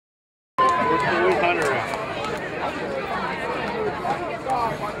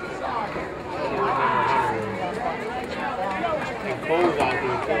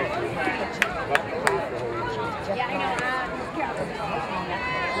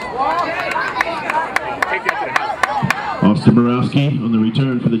Austin Borowski on the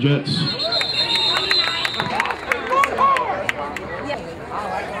return for the Jets.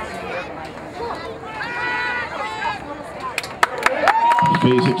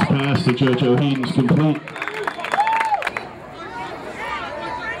 Phasic's pass to JoJo Heaton's complete.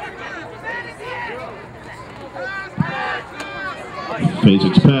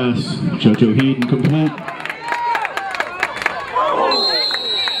 Phasic's pass, JoJo Heaton complete.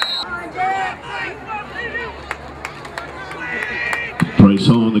 Bryce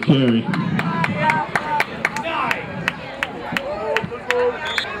Hall on the carry.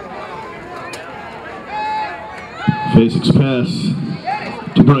 Phasic's pass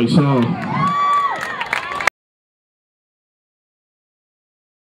to Bryce Hall.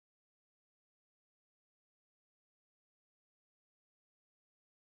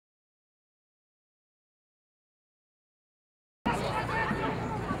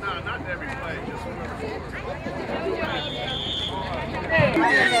 Not every play, just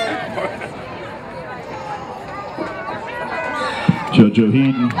JoJo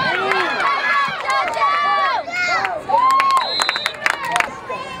Heaton.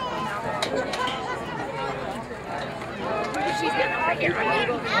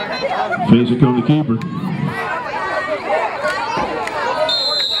 Phasic on the keeper.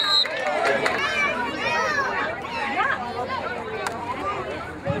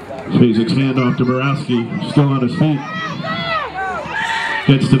 Phasic's handoff to Borowski, still on his feet.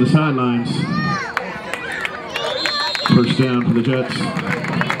 Gets to the sidelines. First down for the Jets.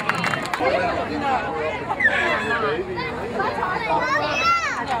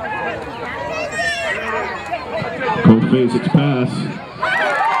 Cole Phasic's pass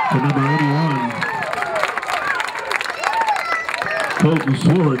to number 81. Colton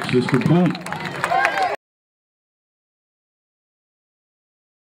Swartz is complete.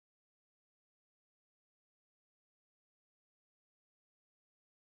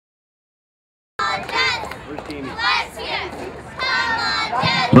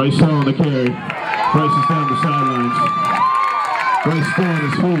 Bryce Hall on the carry. Bryce is down the sidelines. Bryce still on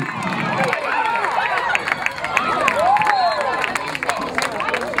his feet.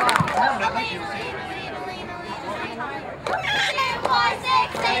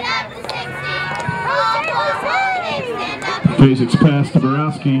 Phasic's pass to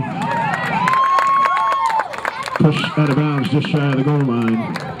Borowski. Push out of bounds just shy of the goal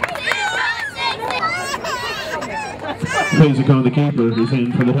line. Phasic on the keeper is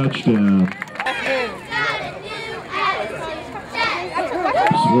in for the touchdown.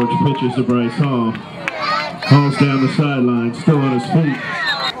 Swartz pitches to Bryce Hall. Hall's down the sideline, still on his feet.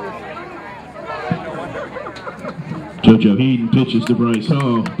 JoJo Heaton pitches to Bryce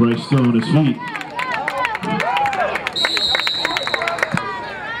Hall. Bryce still on his feet.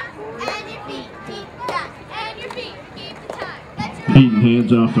 Heaton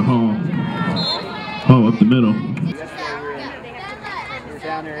hands off to Hall. Hall up the middle.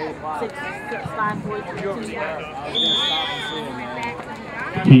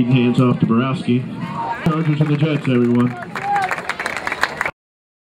 Heaton hands off to Borowski. Chargers and the Jets, everyone.